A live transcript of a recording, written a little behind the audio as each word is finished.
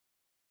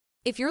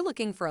If you're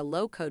looking for a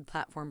low-code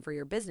platform for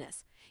your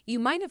business, you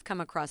might have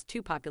come across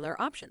two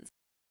popular options: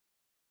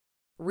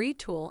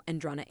 Retool and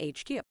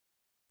DronaHQ.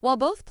 While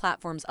both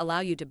platforms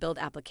allow you to build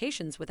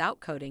applications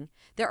without coding,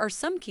 there are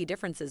some key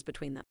differences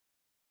between them.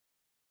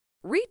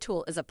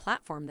 Retool is a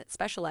platform that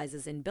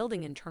specializes in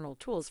building internal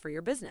tools for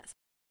your business.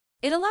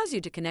 It allows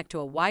you to connect to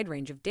a wide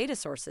range of data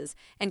sources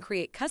and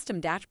create custom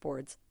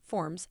dashboards,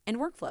 forms, and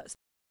workflows.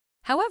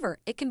 However,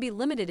 it can be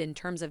limited in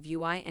terms of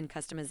UI and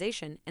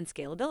customization and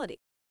scalability.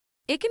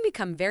 It can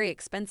become very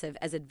expensive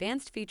as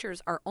advanced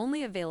features are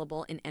only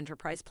available in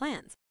enterprise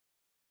plans.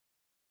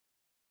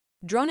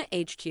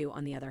 DronaHQ,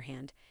 on the other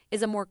hand,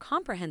 is a more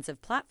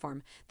comprehensive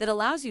platform that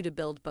allows you to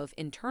build both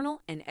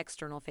internal and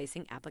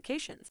external-facing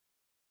applications.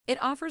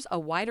 It offers a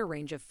wider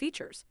range of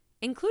features,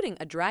 including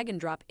a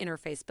drag-and-drop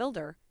interface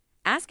builder,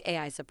 Ask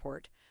AI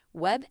support,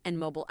 web and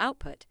mobile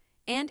output,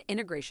 and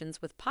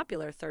integrations with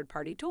popular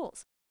third-party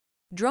tools.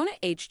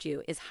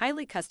 DronaHQ is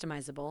highly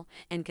customizable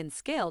and can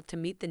scale to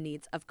meet the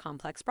needs of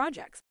complex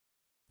projects.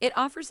 It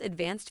offers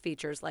advanced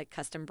features like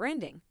custom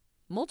branding,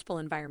 multiple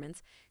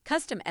environments,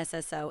 custom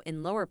SSO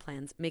in lower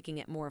plans, making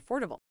it more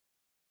affordable.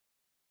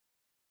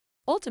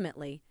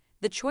 Ultimately,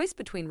 the choice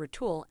between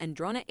Retool and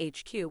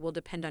DronaHQ will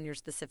depend on your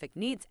specific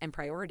needs and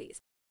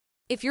priorities.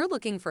 If you're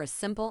looking for a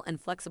simple and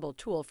flexible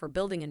tool for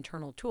building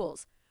internal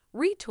tools,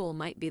 Retool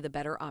might be the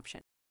better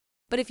option.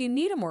 But if you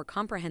need a more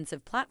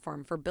comprehensive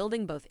platform for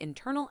building both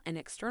internal and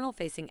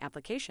external-facing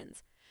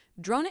applications,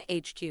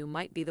 DronaHQ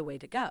might be the way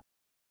to go.